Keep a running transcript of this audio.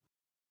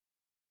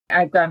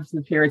I've gone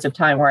through periods of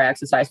time where I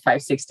exercise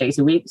 5-6 days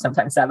a week,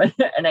 sometimes 7.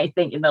 And I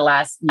think in the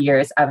last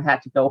years, I've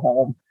had to go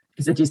home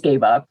because I just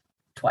gave up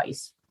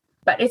twice.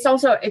 But it's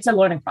a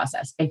learning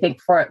process. I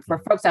think for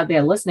folks out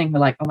there listening who are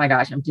like, oh my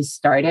gosh, I'm just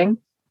starting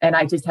and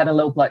I just had a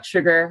low blood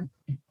sugar.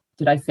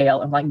 Did I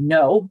fail? I'm like,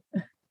 no,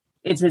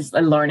 it's just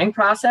a learning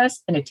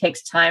process and it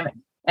takes time.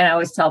 And I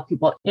always tell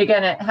people, you're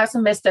going to have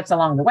some missteps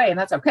along the way, and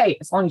that's okay,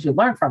 as long as you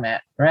learn from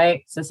it,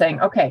 right? So saying,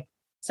 okay,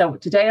 so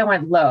today I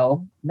went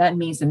low. That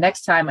means the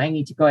next time I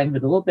need to go in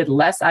with a little bit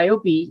less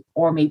IOB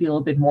or maybe a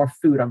little bit more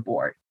food on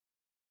board.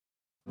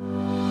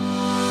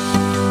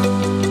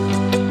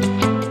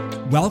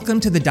 Welcome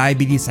to the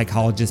Diabetes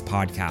Psychologist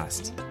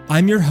Podcast.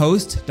 I'm your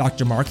host,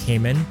 Dr. Mark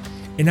Heyman,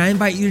 and I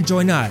invite you to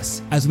join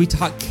us as we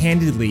talk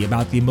candidly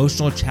about the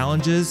emotional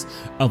challenges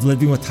of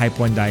living with type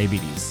 1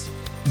 diabetes.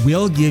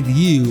 We'll give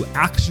you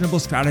actionable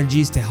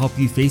strategies to help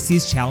you face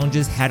these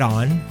challenges head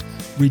on,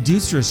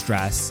 reduce your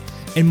stress,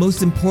 and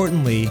most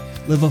importantly,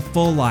 live a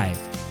full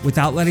life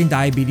without letting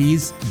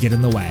diabetes get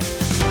in the way.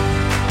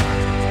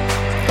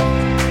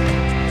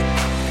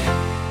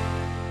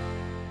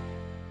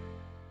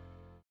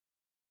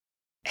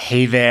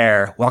 Hey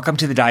there, welcome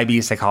to the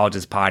Diabetes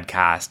Psychologist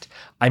Podcast.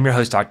 I'm your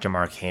host, Dr.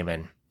 Mark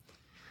Heyman.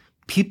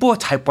 People with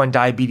type 1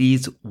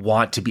 diabetes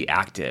want to be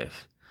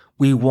active.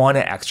 We want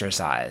to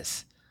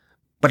exercise.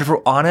 But if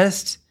we're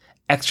honest,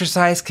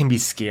 exercise can be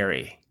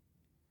scary.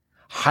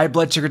 High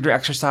blood sugar during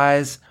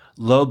exercise,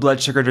 low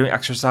blood sugar during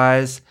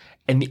exercise,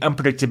 and the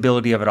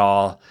unpredictability of it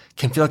all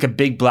can feel like a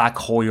big black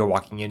hole you're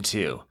walking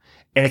into,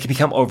 and it can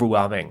become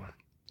overwhelming.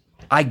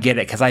 I get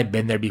it because I've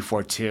been there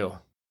before too.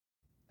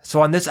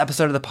 So on this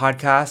episode of the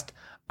podcast,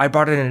 I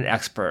brought in an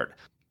expert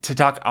to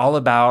talk all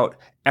about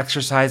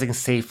exercising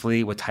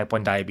safely with type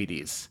 1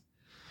 diabetes.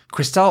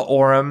 Christelle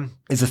Oram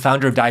is the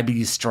founder of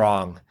Diabetes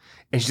Strong,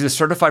 and she's a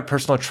certified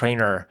personal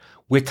trainer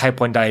with type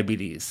 1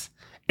 diabetes.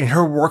 And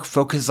her work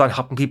focuses on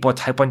helping people with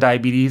type 1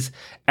 diabetes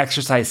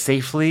exercise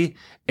safely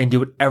and do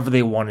whatever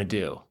they want to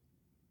do.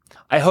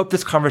 I hope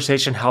this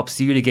conversation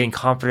helps you to gain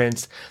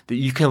confidence that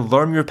you can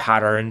learn your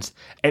patterns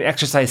and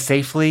exercise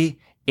safely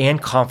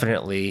and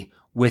confidently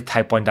with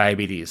type 1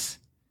 diabetes.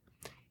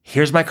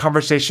 Here's my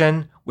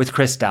conversation with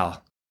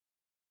Christelle.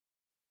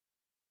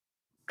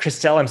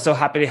 Christelle, I'm so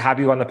happy to have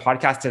you on the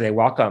podcast today.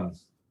 Welcome.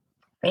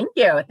 Thank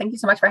you. Thank you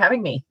so much for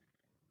having me.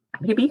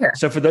 Happy to be here.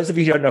 So for those of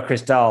you who don't know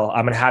Christelle,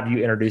 I'm going to have you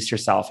introduce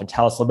yourself and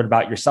tell us a little bit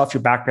about yourself,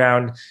 your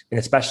background, and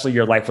especially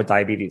your life with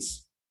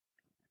diabetes.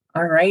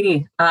 All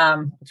righty.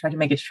 I'll try to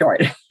make it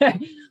short.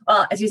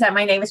 Well, as you said,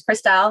 my name is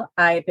Christelle.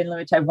 I've been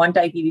living with type 1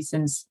 diabetes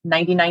since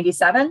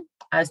 1997.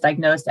 I was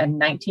diagnosed at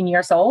 19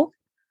 years old.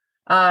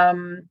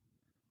 And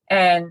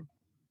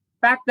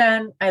back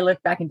then, I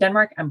lived back in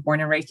Denmark. I'm born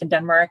and raised in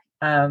Denmark.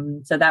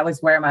 So that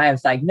was where I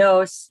was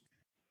diagnosed,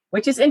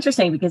 which is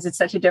interesting because it's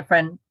such a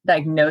different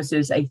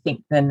diagnosis, I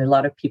think, than a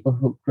lot of people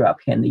who grew up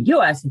here in the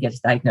US and gets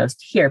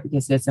diagnosed here,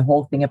 because there's a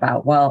whole thing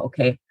about, well,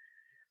 okay,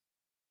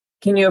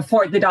 can you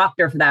afford the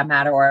doctor for that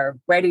matter? Or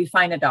where do you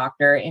find a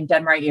doctor? In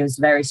Denmark, it was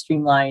very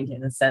streamlined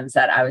in the sense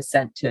that I was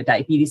sent to a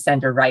diabetes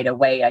center right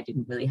away. I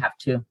didn't really have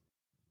to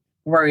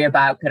worry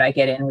about, could I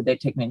get in? Would they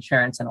take my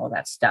insurance and all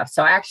that stuff?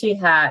 So I actually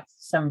had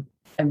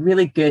a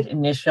really good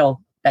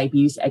initial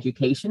diabetes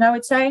education, I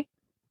would say,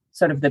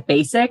 sort of the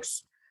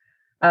basics.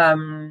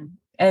 And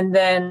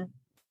then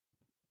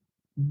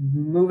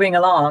moving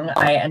along,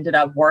 I ended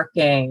up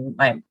working,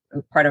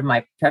 part of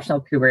my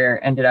professional career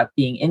ended up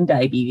being in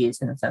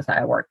diabetes, in the sense that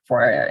I worked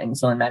for an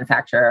insulin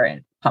manufacturer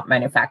and pump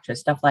manufacturer,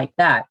 stuff like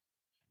that.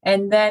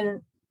 And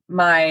then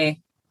my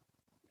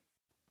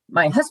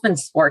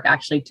husband's work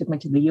actually took me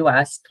to the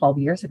US 12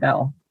 years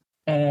ago,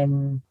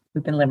 and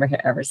we've been living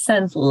here ever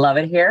since. Love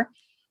it here.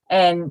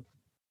 And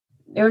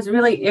it was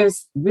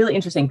really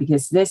interesting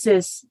because this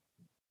is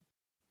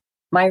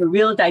my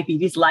real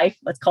diabetes life,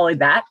 let's call it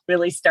that,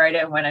 really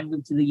started when I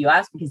moved to the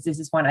US, because this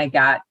is when I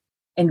got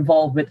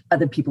involved with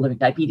other people living with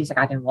diabetes. I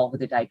got involved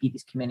with the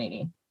diabetes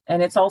community.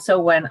 And it's also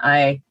when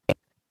I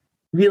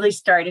really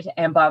started to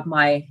amp up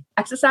my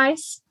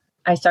exercise.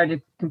 I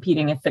started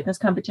competing in fitness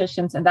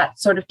competitions, and that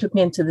sort of took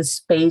me into the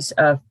space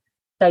of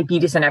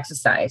diabetes and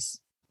exercise.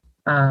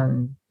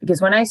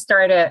 Because when I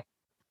started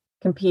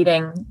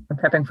competing and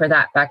prepping for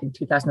that back in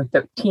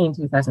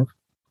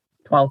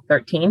 2012,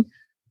 13,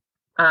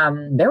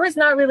 there was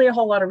not really a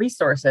whole lot of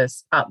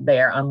resources out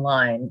there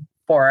online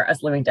for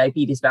us living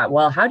diabetes about,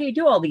 well, how do you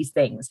do all these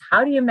things?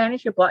 How do you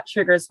manage your blood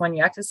sugars when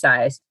you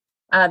exercise?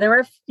 There were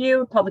a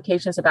few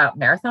publications about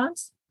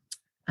marathons.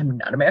 I'm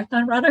not a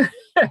marathon runner.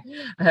 I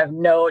have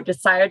no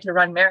desire to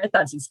run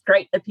marathons. It's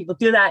great that people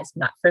do that. It's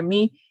not for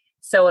me.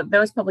 So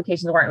those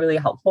publications weren't really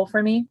helpful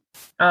for me.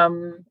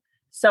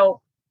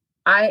 So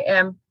I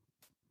am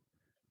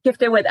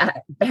gifted with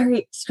a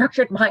very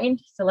structured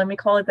mind. So let me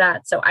call it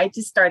that. So I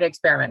just started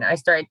experimenting. I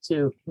started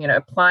to,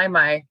 apply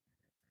my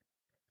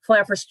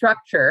flair for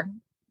structure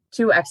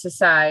to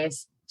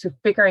exercise, to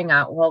figuring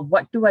out, well,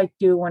 what do I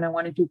do when I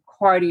want to do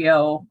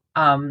cardio?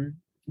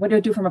 What do I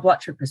do from a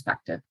blood sugar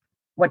perspective?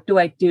 what do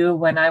I do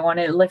when I want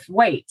to lift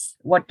weights?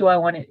 What do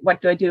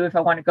I do if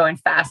I want to go in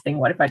fasting?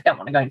 What if I don't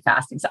want to go in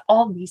fasting? So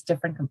all these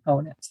different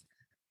components.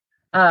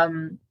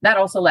 That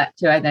also led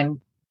to, I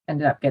then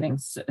ended up getting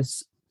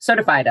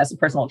certified as a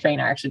personal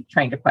trainer. I actually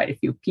trained quite a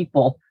few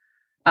people.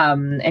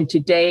 And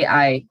today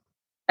I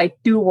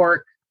do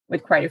work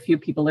with quite a few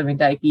people living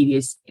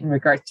diabetes in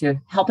regards to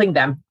helping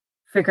them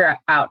figure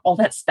out all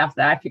that stuff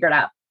that I figured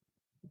out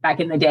back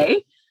in the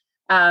day.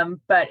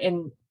 But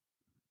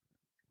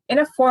in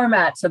a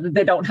format so that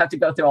they don't have to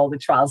go through all the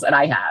trials that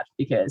I had,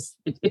 because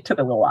it took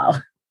a little while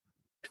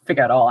to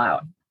figure it all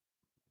out.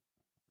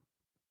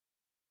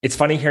 It's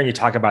funny hearing you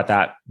talk about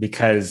that,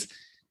 because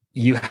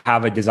you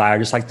have a desire,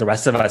 just like the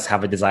rest of us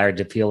have a desire,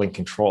 to feel in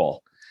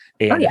control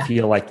and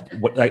feel like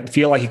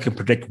you can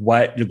predict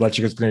what your blood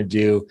sugar is going to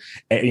do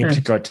at any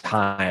particular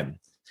time.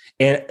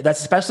 And that's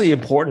especially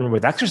important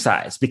with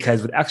exercise,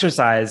 because with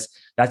exercise,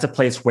 that's a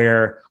place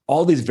where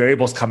all these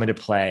variables come into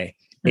play,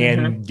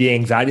 and the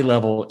anxiety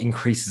level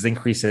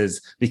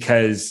increases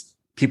because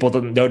people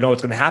don't know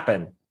what's going to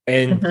happen.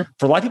 And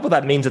for a lot of people,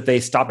 that means that they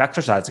stop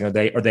exercising, or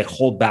they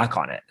hold back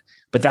on it.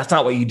 But that's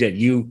not what you did.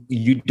 You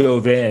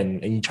dove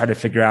in and you tried to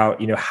figure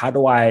out, how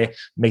do I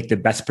make the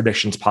best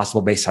predictions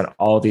possible based on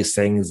all these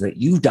things that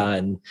you've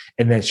done,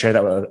 and then share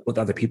that with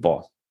other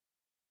people.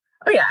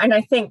 Oh yeah. And I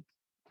think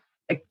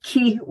a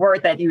key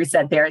word that you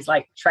said there is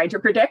like try to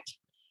predict,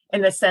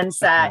 in the sense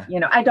that,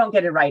 I don't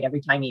get it right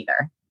every time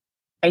either.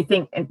 I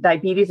think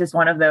diabetes is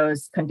one of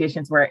those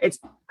conditions where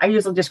I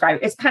usually describe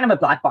it's kind of a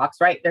black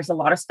box, right? There's a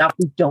lot of stuff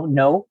we don't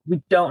know.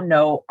 We don't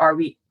know, are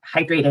we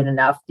hydrated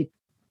enough?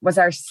 Was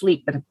our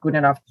sleep at a good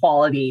enough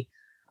quality?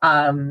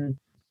 Are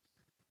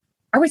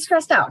we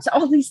stressed out? So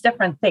all these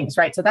different things,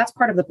 right? So that's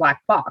part of the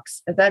black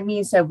box. That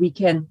means that we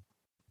can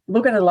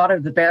look at a lot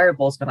of the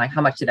variables, but like,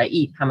 how much did I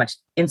eat? How much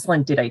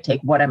insulin did I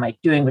take? What am I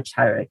doing? Which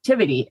type of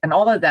activity? And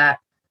all of that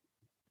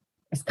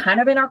is kind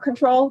of in our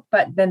control,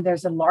 but then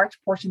there's a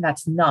large portion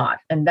that's not.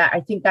 And that,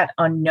 I think that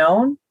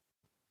unknown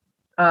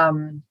that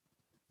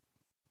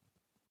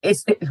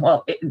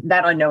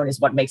unknown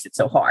is what makes it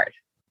so hard.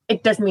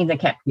 It doesn't mean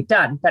that can't be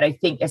done, but I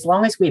think as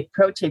long as we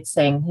approach it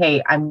saying,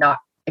 hey, I'm not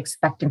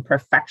expecting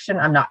perfection.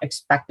 I'm not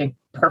expecting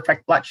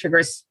perfect blood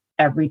sugars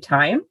every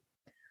time.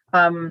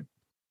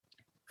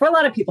 For a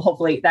lot of people,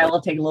 hopefully that will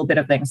take a little bit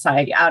of the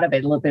anxiety out of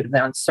it, a little bit of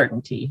the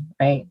uncertainty,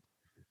 right?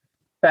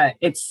 But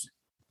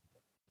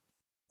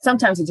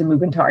sometimes it's a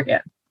moving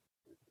target.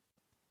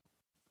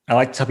 I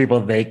like to tell people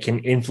they can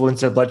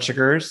influence their blood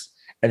sugars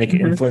and they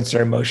can influence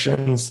their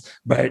emotions,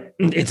 but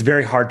it's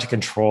very hard to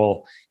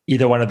control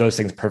either one of those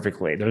things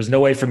perfectly. There's no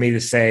way for me to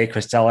say,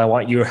 Christelle, I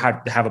want you to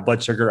have a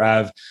blood sugar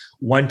of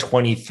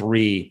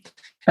 123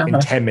 in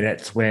 10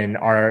 minutes when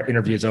our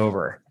interview is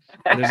over.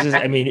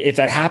 If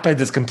that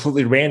happens, it's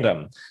completely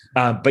random.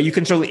 But you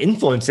can certainly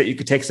influence it. You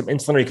could take some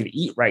insulin, or you could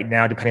eat right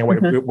now, depending on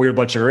where your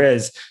blood sugar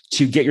is,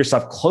 to get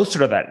yourself closer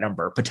to that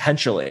number,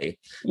 potentially.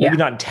 Maybe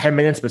not in 10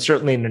 minutes, but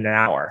certainly in an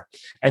hour.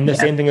 And the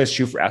same thing is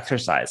true for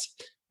exercise.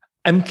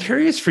 I'm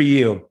curious for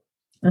you.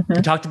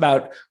 You talked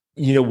about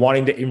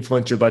wanting to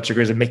influence your blood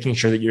sugars and making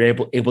sure that you're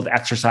able to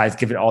exercise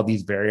given all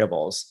these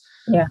variables.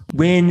 Yeah.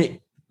 When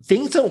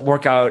things don't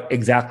work out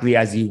exactly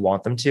as you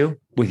want them to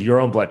with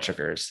your own blood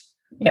sugars,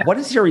 what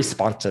is your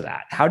response to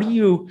that? How do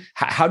you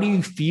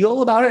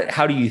feel about it?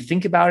 How do you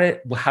think about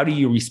it? How do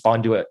you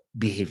respond to it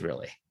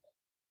behaviorally?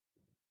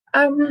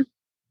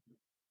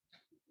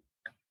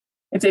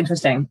 It's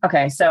interesting.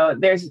 Okay. So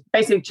there's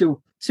basically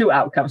two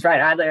outcomes,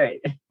 right? Either,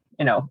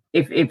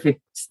 if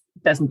it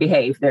doesn't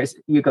behave,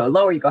 you go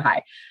low or you go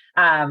high.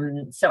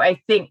 So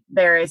I think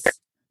there is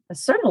a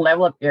certain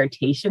level of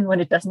irritation when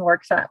it doesn't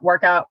work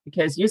out,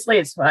 because usually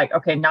it's like,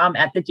 okay, now I'm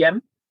at the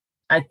gym.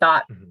 I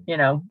thought,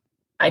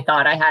 I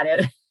thought I had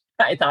it.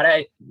 I thought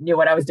I knew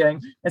what I was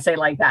doing, let's say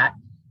like that.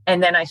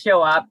 And then I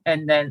show up,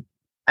 and then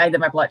either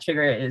my blood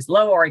sugar is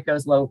low or it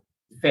goes low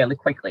fairly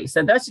quickly.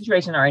 So those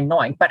situations are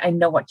annoying, but I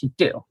know what to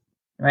do,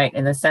 right?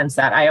 In the sense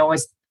that I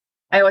always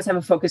have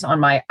a focus on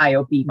my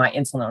IOB, my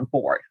insulin on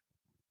board.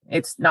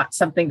 It's not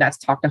something that's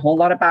talked a whole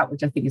lot about,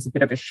 which I think is a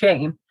bit of a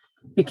shame,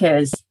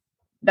 because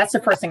that's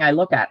the first thing I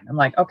look at. I'm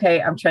like, okay,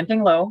 I'm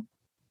trending low.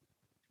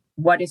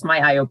 What is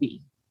my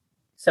IOB?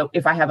 So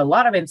if I have a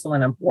lot of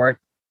insulin on board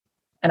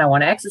and I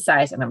want to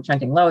exercise and I'm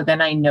trending low, then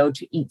I know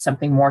to eat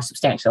something more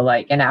substantial,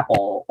 like an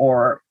apple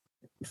or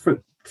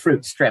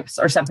fruit strips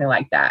or something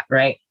like that,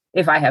 right?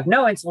 If I have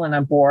no insulin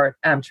on board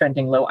and I'm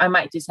trending low, I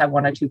might just have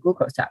 1 or 2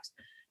 glucose tabs.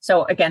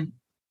 So again,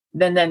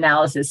 then the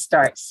analysis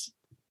starts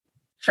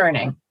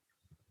churning.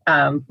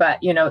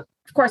 But,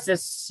 of course, there's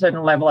a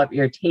certain level of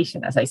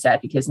irritation, as I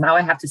said, because now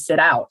I have to sit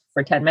out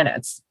for 10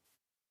 minutes.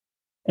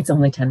 It's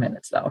only 10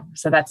 minutes, though.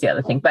 So that's the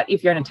other thing. But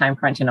if you're in a time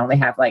crunch and only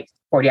have like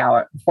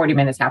 40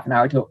 minutes, half an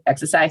hour to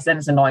exercise, then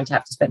it's annoying to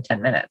have to spend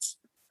 10 minutes.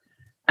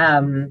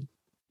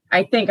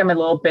 I think I'm a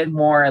little bit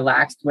more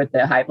relaxed with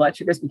the high blood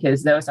sugars,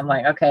 because those I'm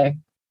like, okay,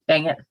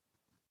 dang it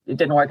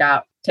didn't work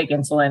out. Take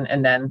insulin,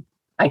 and then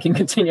I can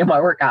continue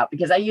my workout,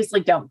 because I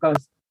usually don't go.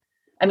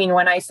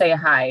 When I say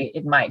high,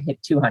 it might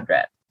hit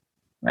 200,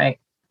 right?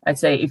 I'd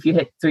say if you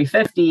hit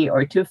 350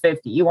 or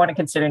 250, you want to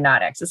consider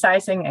not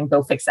exercising and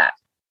go fix that.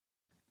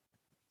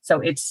 So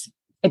it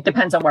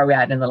depends on where we're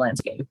at in the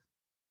landscape.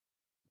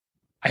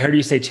 I heard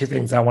you say two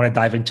things I want to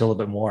dive into a little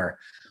bit more.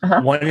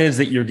 One is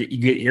that you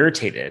get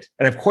irritated.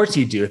 And of course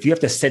you do. If you have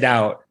to sit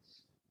out,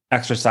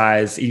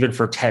 exercise, even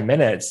for 10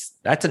 minutes,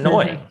 that's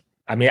annoying.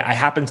 I mean, it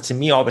happens to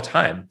me all the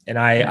time, and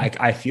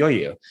I feel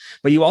you.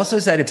 But you also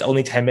said it's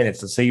only 10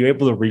 minutes. And so you're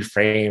able to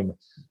reframe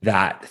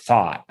that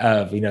thought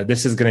of,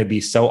 this is going to be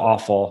so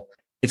awful.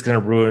 It's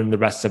going to ruin the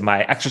rest of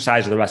my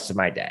exercise or the rest of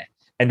my day.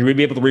 And to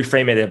be able to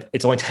reframe it, if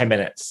it's only 10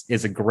 minutes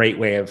is a great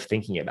way of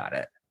thinking about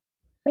it.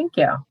 Thank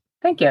you.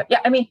 Yeah.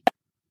 I mean,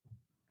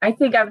 I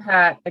think I've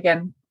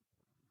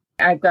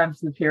gone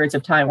through periods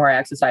of time where I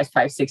exercise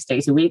 5-6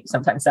 days a week,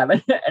 sometimes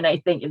 7. And I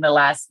think in the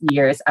last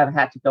years, I've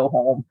had to go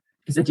home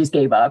because I just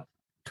gave up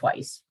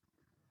twice.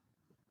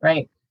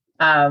 Right.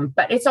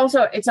 But it's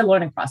a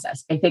learning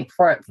process. I think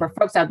for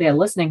folks out there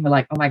listening, who are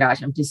like, oh my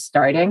gosh, I'm just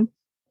starting,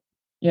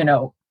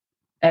 and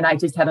I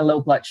just had a low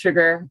blood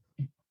sugar.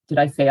 Did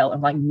I fail?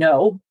 I'm like,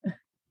 no,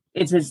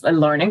 it's just a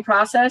learning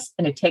process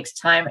and it takes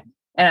time.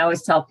 And I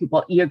always tell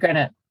people,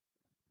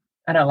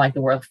 I don't like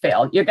the word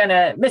fail. You're going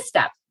to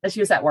misstep. Let's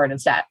use that word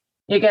instead.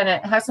 You're going to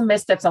have some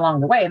missteps along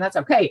the way, and that's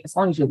okay, as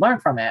long as you learn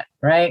from it,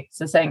 right?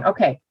 So saying,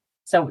 okay,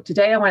 so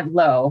today I went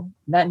low.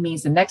 That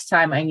means the next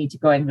time I need to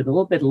go in with a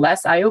little bit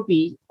less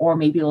IOB or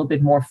maybe a little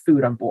bit more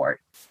food on board.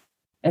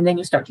 And then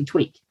you start to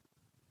tweak.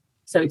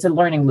 So it's a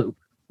learning loop,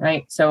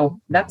 right? So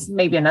that's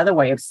maybe another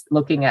way of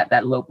looking at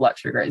that low blood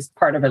sugar is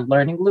part of a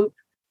learning loop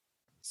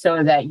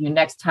so that you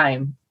next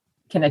time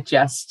can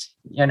adjust,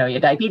 your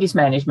diabetes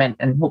management,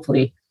 and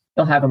hopefully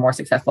you'll have a more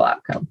successful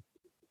outcome.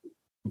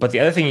 But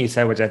the other thing you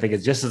said, which I think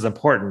is just as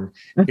important,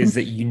 is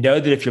that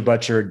that if your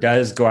blood sugar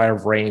does go out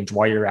of range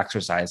while you're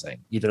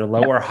exercising, either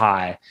low or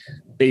high,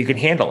 that you can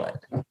handle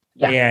it.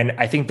 Yeah. And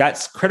I think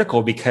that's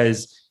critical,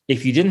 because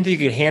if you didn't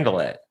think you could handle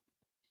it,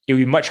 it would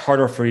be much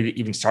harder for you to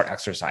even start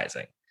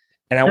exercising.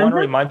 And I want to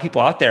remind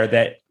people out there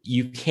that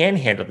you can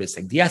handle this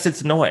thing. Yes,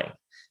 it's annoying.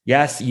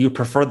 Yes, you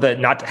prefer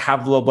not to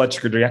have low blood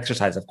sugar during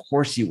exercise. Of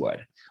course you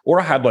would, or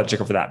a high blood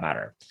sugar for that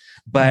matter.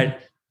 But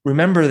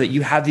remember that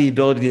you have the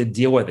ability to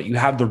deal with it. You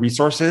have the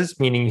resources,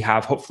 meaning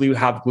hopefully you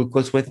have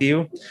glucose with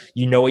you.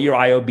 You know what your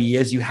IOB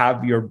is. You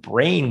have your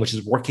brain, which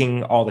is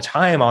working all the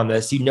time on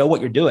this. You know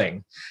what you're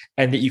doing,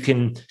 and that you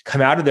can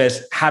come out of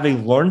this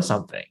having learned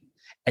something.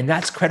 And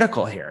that's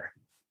critical here.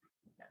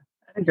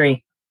 I'd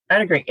agree.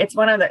 It's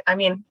one of the,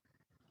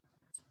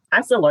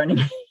 I'm still learning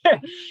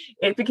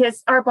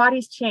because our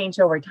bodies change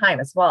over time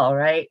as well,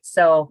 right?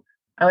 So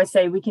I would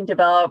say we can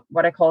develop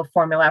what I call a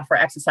formula for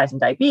exercise and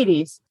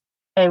diabetes,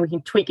 and we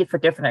can tweak it for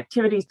different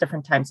activities,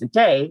 different times of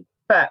day.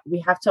 But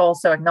we have to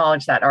also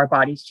acknowledge that our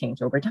bodies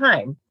change over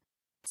time.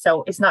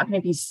 So it's not going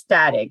to be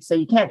static. So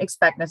you can't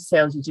expect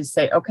necessarily to just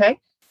say, okay,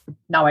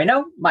 now I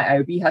know my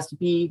IOB has to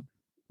be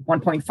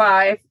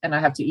 1.5 and I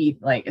have to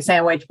eat like a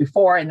sandwich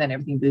before and then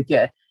everything will be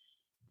good.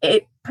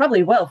 It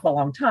probably will for a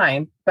long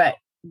time, but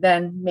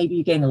then maybe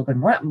you gain a little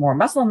bit more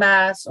muscle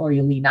mass, or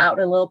you lean out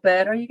a little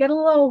bit, or you get a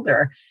little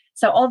older.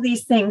 So all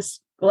these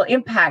things will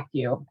impact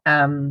you.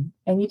 And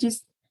you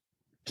just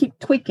keep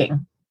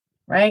tweaking,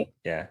 right?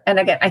 Yeah. And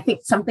again, I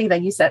think something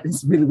that you said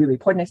is really, really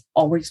important is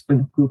always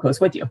bring glucose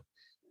with you,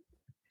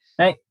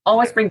 right?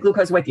 Always bring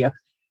glucose with you,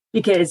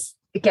 because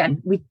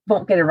again, we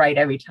won't get it right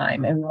every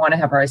time, and we want to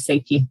have our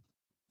safety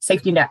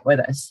net with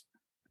us.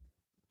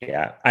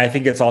 Yeah. I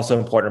think it's also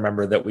important to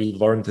remember that we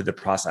learn through the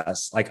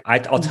process. Like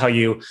I'll tell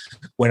you,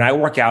 when I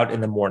work out in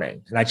the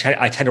morning, and I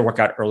tend to work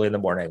out early in the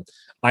morning,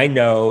 I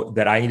know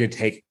that I need to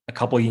take a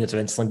couple of units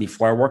of insulin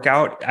before I work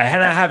out. I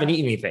haven't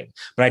eaten anything,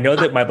 but I know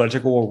that my blood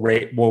sugar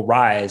will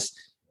rise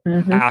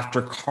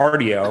after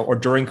cardio or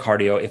during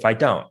cardio if I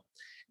don't.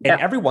 And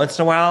every once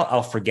in a while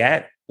I'll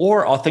forget,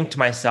 or I'll think to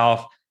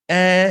myself,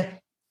 I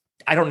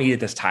don't need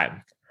it this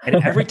time. And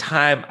every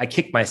time I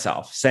kick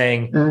myself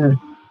saying,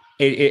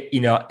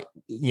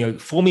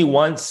 fool me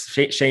once,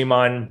 shame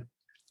on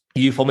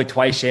you, fool me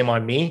twice, shame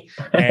on me.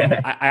 And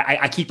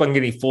I keep on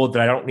getting fooled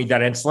that I don't need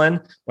that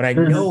insulin when I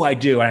know I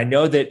do. And I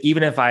know that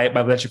even if my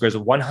blood sugar is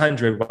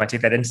 100, when I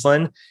take that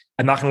insulin,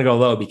 I'm not going to go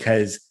low,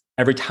 because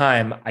every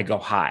time I go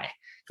high.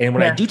 And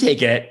when I do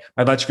take it,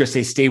 my blood sugar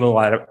stays stable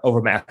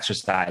over my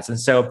exercise. And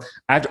so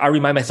I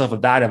remind myself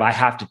of that, I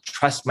have to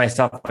trust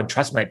myself and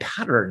trust my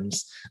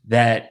patterns,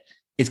 that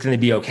it's going to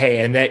be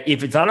okay. And that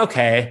if it's not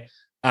okay,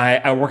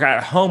 I work out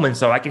at home, and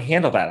so I can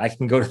handle that. I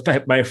can go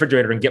to my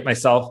refrigerator and get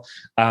myself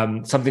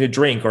something to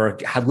drink, or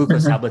have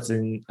glucose tablets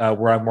in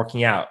where I'm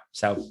working out.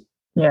 So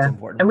yeah,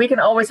 and we can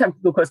always have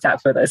glucose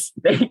tabs with us.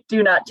 They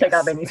do not take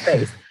up any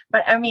space.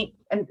 But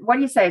and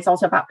what you say is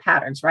also about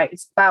patterns, right?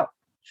 It's about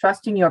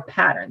trusting your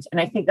patterns. And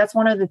I think that's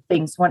one of the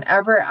things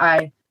whenever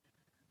I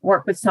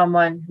work with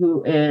someone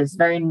who is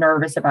very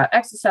nervous about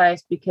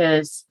exercise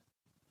because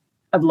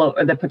of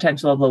the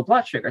potential of low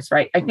blood sugars,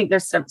 right? I think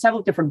there's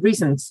several different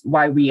reasons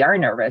why we are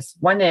nervous.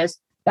 One is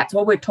that's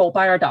what we're told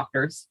by our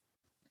doctors.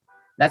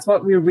 That's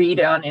what we read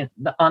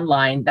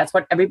online. That's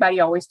what everybody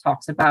always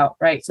talks about,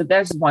 right? So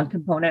there's one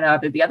component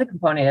of it. The other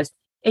component is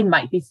it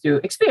might be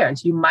through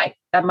experience.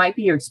 That might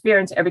be your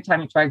experience every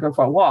time you try to go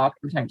for a walk,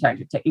 every time you try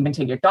to even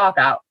take your dog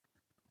out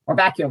or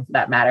vacuum for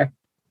that matter,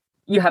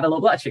 you have a low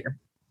blood sugar,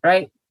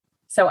 right?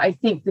 So I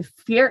think the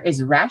fear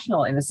is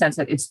rational in the sense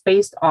that it's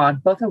based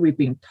on both are we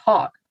being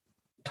taught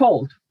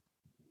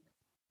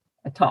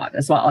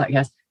as well, I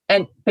guess,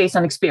 and based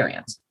on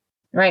experience,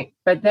 right?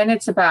 But then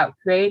it's about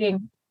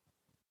creating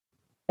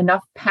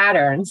enough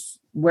patterns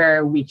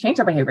where we change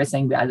our behavior,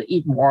 saying we either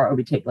eat more or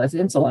we take less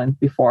insulin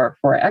before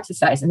for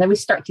exercise. And then we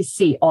start to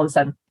see all of a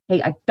sudden,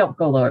 hey, I don't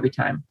go low every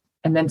time.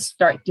 And then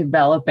start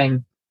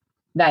developing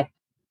that,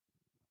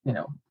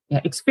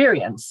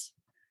 experience,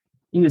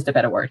 used a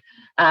better word.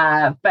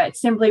 But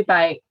simply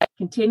by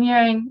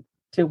continuing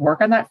to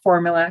work on that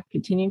formula,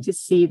 continuing to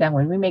see that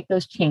when we make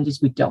those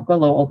changes, we don't go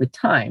low all the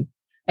time.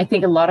 I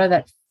think a lot of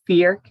that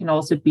fear can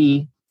also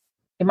be,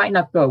 it might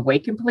not go away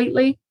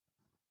completely,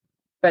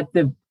 but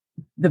the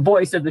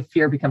voice of the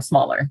fear becomes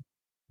smaller.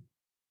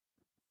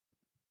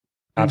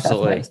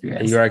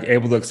 Absolutely. You are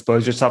able to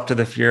expose yourself to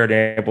the fear and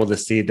able to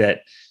see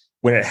that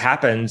when it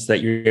happens, that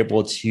you're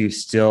able to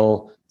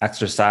still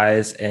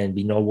exercise and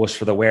be noticed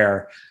for the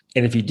wear.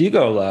 And if you do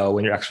go low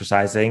when you're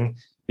exercising,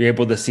 you're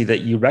able to see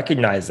that you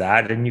recognize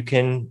that and you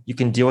can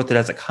deal with it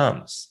as it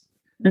comes.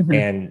 Mm-hmm.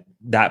 And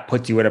that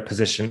puts you in a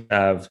position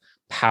of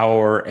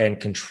power and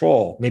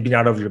control, maybe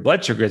not over your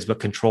blood sugars, but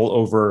control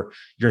over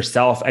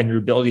yourself and your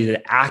ability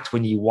to act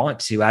when you want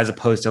to, as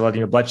opposed to letting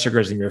your blood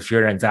sugars and your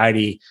fear and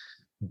anxiety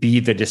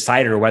be the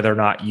decider whether or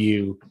not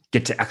you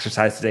get to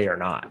exercise today or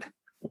not.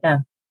 Yeah.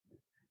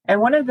 And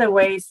one of the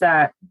ways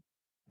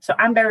so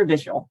I'm very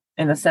visual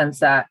in the sense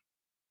that,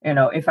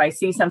 if I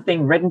see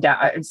something written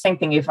down, same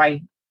thing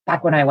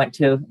back when I went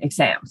to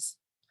exams,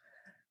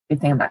 good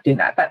thing I'm not doing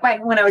that, but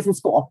when I was in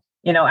school,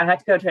 I had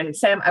to go to an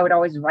exam, I would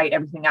always write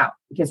everything out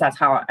because that's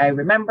how I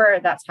remember.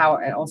 That's how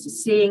I also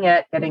seeing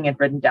it, getting it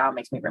written down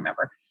makes me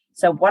remember.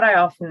 So what I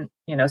often,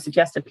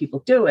 suggest that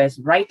people do is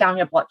write down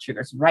your blood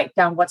sugars, write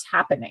down what's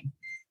happening,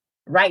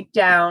 write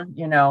down,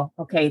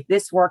 okay,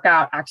 this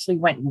workout actually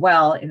went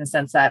well in the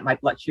sense that my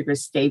blood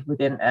sugars stayed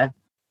within a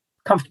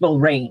comfortable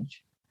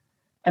range.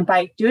 And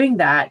by doing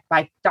that,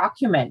 by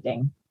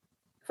documenting,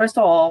 first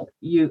of all,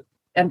 you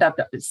end up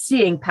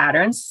seeing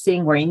patterns,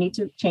 seeing where you need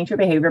to change your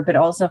behavior, but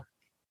also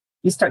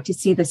you start to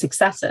see the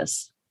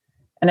successes.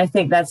 And I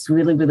think that's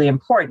really, really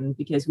important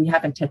because we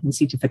have a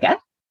tendency to forget.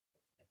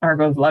 A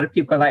lot of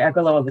people are like, I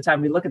go low all the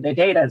time. We look at their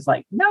data. It's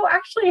like, no,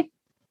 actually,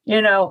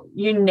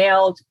 you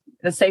nailed,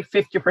 let's say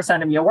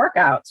 50% of your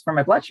workouts from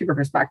a blood sugar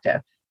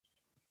perspective.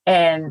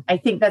 And I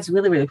think that's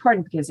really, really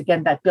important because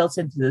again, that builds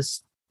into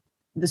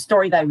the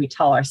story that we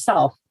tell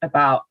ourselves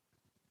about,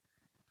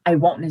 I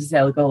won't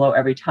necessarily go low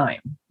every time.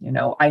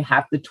 I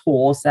have the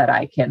tools that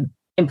I can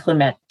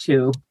implement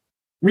to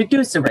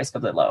reduce the risk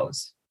of the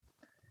lows.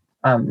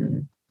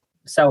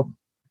 So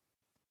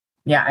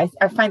yeah,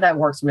 I find that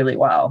works really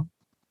well.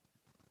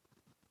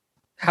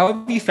 How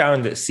have you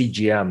found that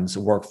CGMs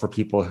work for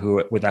people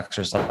who with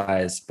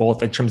exercise,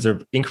 both in terms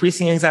of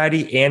increasing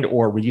anxiety and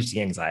or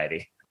reducing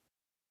anxiety?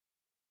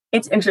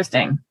 It's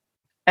interesting.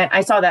 And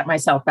I saw that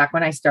myself back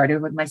when I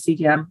started with my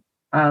CGM,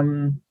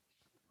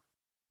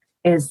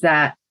 is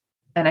that,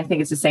 and I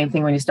think it's the same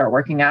thing when you start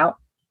working out,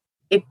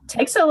 it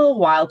takes a little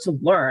while to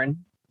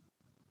learn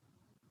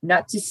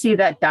not to see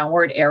that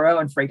downward arrow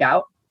and freak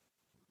out.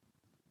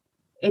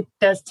 It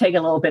does take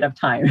a little bit of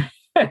time.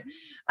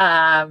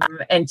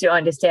 And to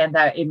understand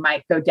that it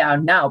might go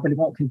down now, but it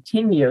won't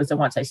continue. So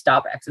once I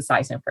stop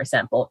exercising, for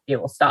example, it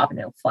will stop and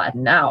it'll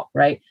flatten out,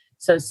 right?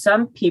 So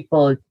some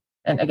people,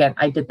 and again,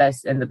 I did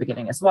this in the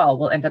beginning as well,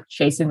 will end up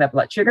chasing their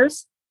blood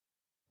sugars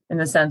in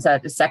the sense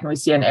that the second we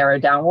see an arrow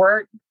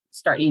downward,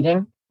 start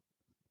eating,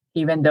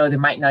 even though there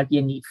might not be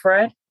a need for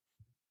it.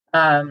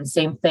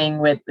 Same thing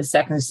with the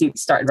second we see it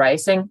start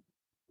rising,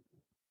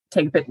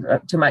 take a bit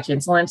too much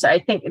insulin. So I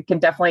think it can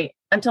definitely,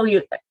 until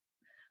you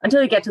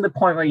get to the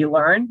point where you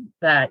learn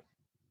that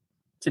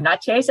to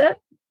not chase it,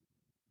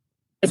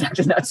 it's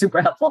actually not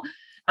super helpful.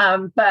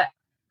 But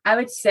I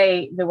would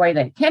say the way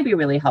that it can be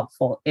really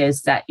helpful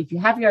is that if you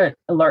have your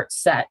alert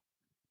set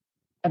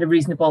at a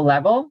reasonable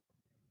level,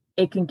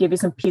 it can give you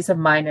some peace of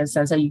mind in the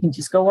sense that you can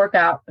just go work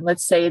out. And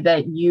let's say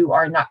that you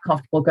are not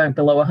comfortable going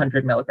below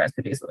 100 milligrams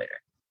per deciliter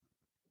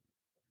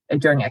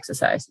during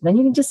exercise. Then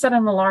you can just set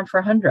an alarm for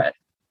 100.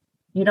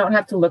 You don't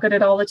have to look at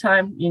it all the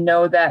time. You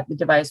know that the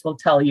device will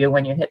tell you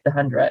when you hit the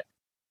 100.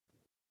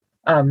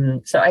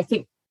 So I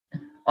think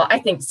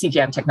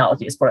CGM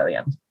technology is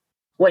brilliant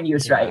when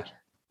used right.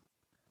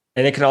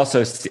 And it can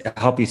also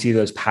help you see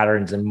those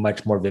patterns in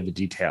much more vivid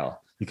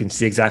detail. You can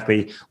see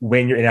exactly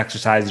when you're in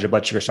exercise, your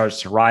blood sugar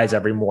starts to rise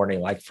every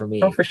morning, like for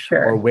me. Oh, for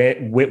sure. Or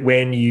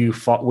when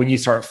you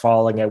start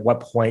falling, at what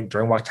point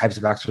during what types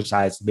of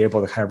exercise, to be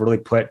able to kind of really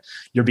put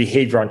your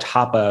behavior on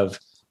top of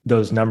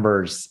those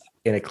numbers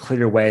in a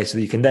clear way, so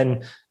that you can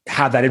then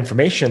have that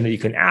information that you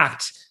can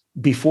act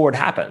before it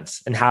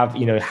happens and have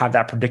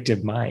that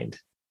predictive mind.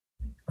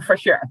 For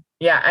sure.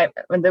 Yeah.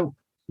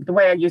 The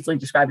way I usually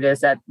describe it is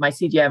that my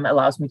CGM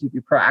allows me to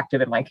be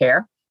proactive in my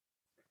care,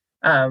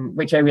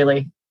 which I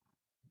really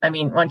I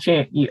mean, once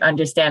you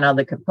understand all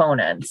the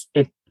components,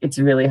 it's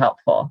really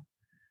helpful.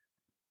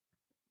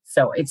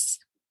 So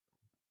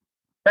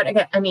but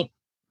again, I mean,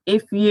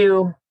 if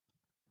you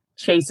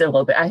chase it a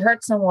little bit, I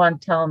heard someone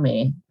tell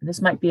me,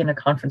 this might be in a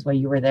conference where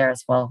you were there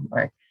as well,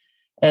 Mark,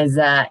 is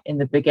that in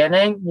the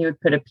beginning, you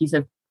would put a piece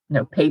of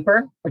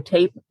paper or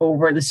tape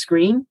over the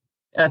screen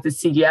of the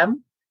CGM,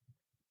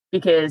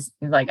 because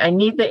like, I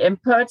need the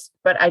inputs,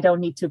 but I don't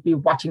need to be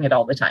watching it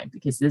all the time,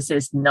 because this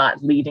is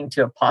not leading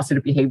to a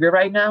positive behavior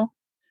right now,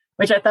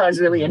 which I thought was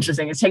really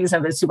interesting. It's taking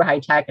something super high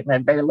tech and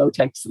then very low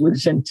tech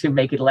solution to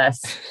make it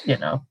less,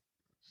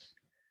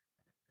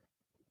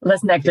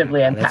 less negatively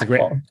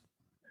impactful.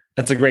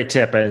 That's a great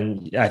tip.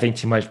 And I think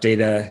too much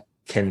data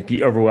can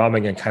be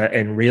overwhelming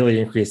and really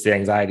increase the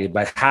anxiety.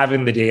 But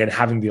having the data and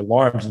having the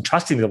alarms and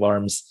trusting the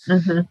alarms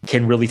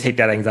can really take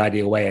that anxiety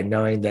away. And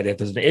knowing that if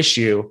there's an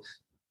issue,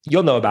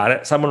 you'll know about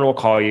it. Someone will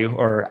call you,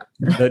 or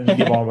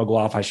the alarm will go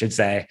off, I should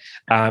say,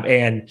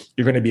 and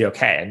you're going to be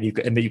okay.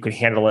 And that you can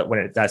handle it when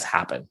it does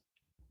happen.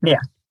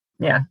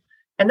 Yeah.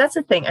 And that's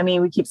the thing. I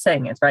mean, we keep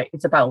saying it, right?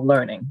 It's about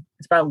learning.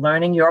 It's about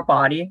learning your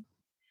body.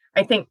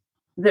 I think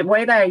the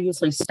way that I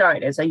usually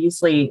start is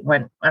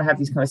when I have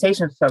these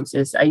conversations with folks,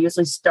 is I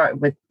usually start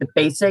with the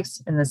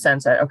basics, in the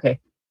sense that, okay,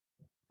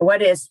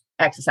 what is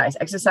exercise?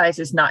 Exercise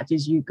is not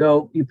just you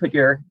put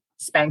your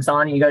Spanx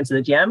on and you go to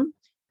the gym.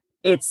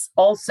 It's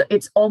all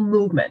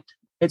movement.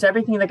 It's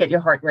everything that get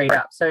your heart rate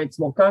up. So it's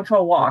going for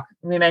a walk.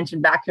 We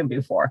mentioned vacuum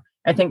before.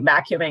 I think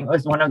vacuuming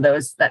was one of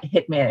those that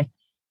hit me.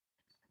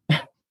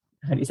 How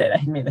do you say that?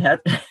 Hit me in the head.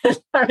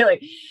 Not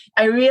really.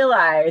 I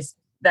realized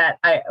that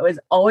I was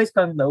always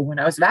going low when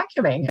I was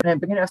vacuuming. And in the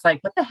beginning, I was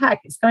like, what the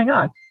heck is going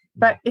on?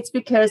 But it's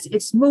because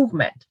it's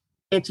movement.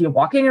 It's you're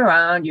walking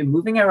around, you're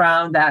moving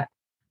around that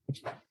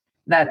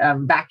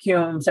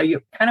vacuum. So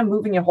you're kind of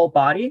moving your whole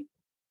body.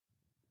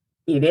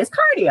 It is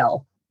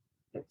cardio.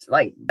 It's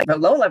like the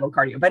low level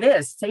cardio, but it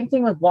is same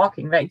thing with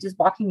walking, right? Just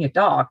walking your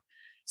dog.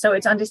 So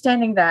it's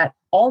understanding that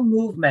all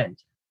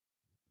movement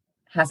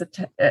has a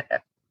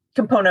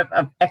component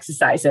of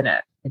exercise in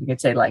it, if you could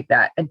say it like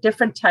that. And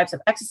different types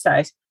of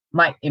exercise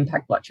might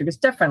impact blood sugars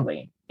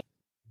differently.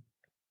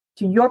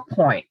 To your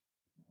point,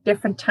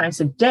 different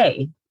times of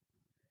day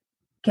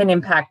can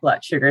impact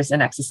blood sugars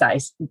and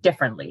exercise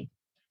differently.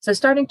 So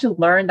starting to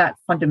learn that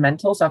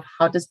fundamentals of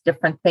how does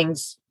different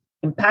things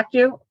impact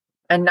you.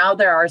 And now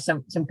there are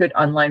some good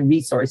online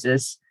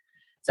resources.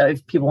 So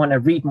if people want to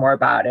read more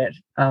about it,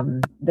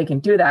 they can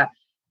do that.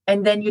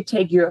 And then you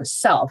take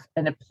yourself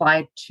and apply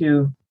it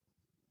to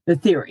the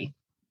theory.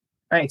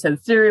 Right. So the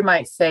theory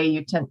might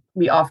say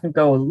we often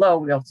go low.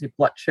 We also see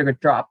blood sugar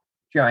drop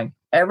during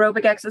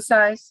aerobic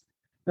exercise.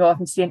 We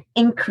often see an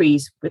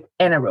increase with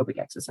anaerobic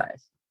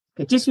exercise.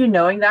 Okay. Just you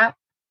knowing that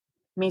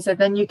means that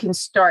then you can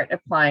start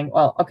applying,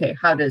 well, okay,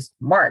 how does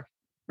Mark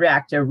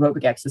react to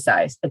aerobic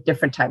exercise at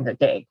different times of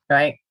day?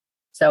 Right.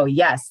 So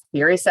yes,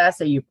 theory says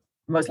that you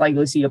most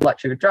likely see your blood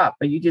sugar drop,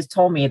 but you just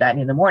told me that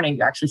in the morning,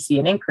 you actually see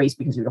an increase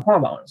because of your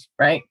hormones.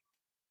 Right.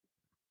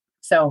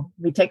 So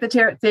we take the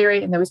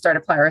theory and then we start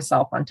applying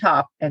ourselves on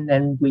top, and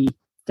then we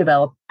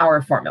develop our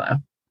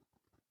formula.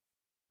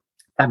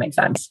 That makes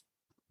sense.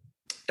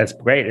 That's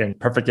great and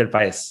perfect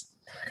advice.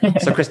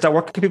 So Christelle,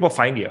 where can people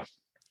find you?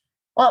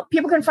 Well,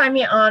 people can find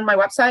me on my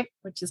website,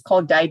 which is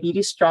called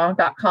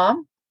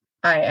diabetesstrong.com.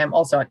 I am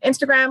also on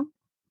Instagram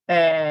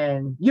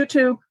and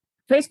YouTube,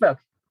 Facebook,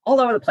 all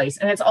over the place.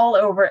 And it's all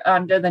over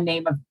under the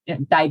name of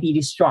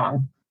Diabetes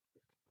Strong.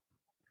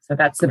 So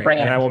that's the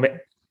brand.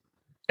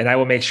 And I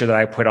will make sure that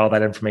I put all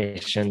that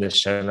information in the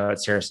show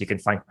notes here, so you can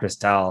find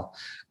Christelle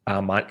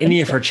on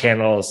any of her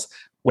channels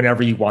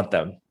whenever you want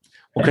them.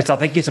 Well, Christelle,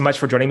 thank you so much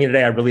for joining me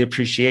today. I really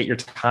appreciate your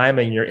time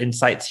and your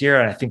insights here.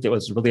 And I think it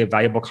was really a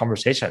valuable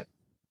conversation.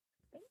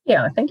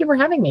 Yeah, thank you for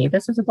having me.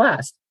 This was a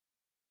blast.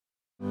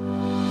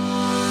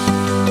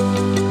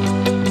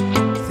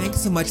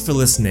 Thanks so much for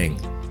listening.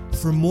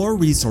 For more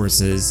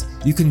resources,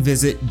 you can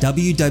visit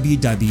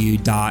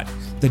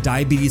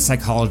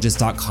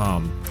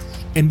www.thediabetespsychologist.com.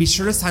 And be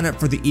sure to sign up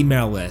for the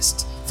email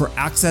list for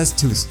access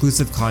to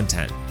exclusive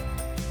content.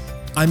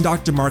 I'm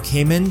Dr. Mark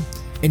Heyman,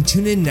 and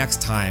tune in next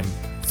time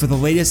for the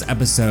latest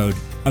episode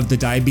of the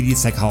Diabetes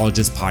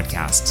Psychologist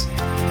podcast.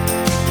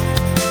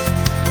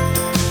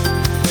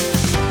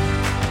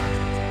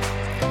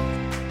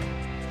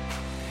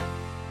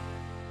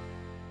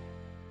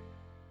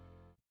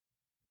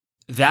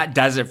 That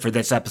does it for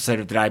this episode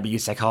of the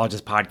Diabetes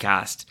Psychologist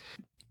podcast.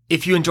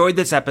 If you enjoyed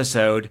this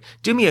episode,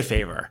 do me a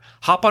favor.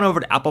 Hop on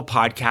over to Apple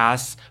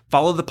Podcasts,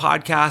 follow the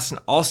podcast, and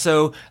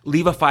also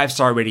leave a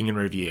 5-star rating and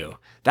review.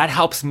 That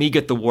helps me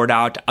get the word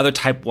out to other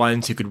type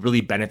 1s who could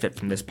really benefit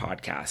from this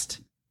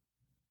podcast.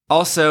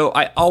 Also,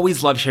 I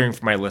always love hearing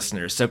from my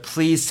listeners, so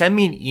please send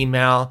me an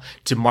email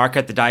to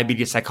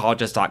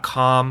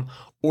mark@thediabetespsychologist.com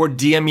or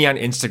DM me on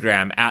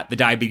Instagram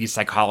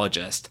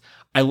 @thediabetespsychologist.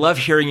 I love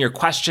hearing your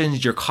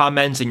questions, your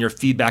comments, and your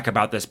feedback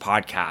about this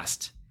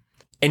podcast.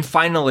 And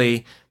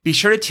finally, be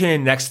sure to tune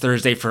in next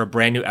Thursday for a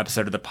brand new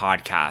episode of the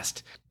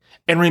podcast.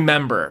 And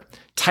remember,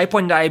 type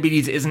 1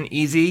 diabetes isn't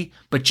easy,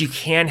 but you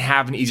can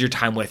have an easier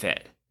time with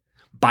it.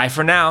 Bye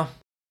for now.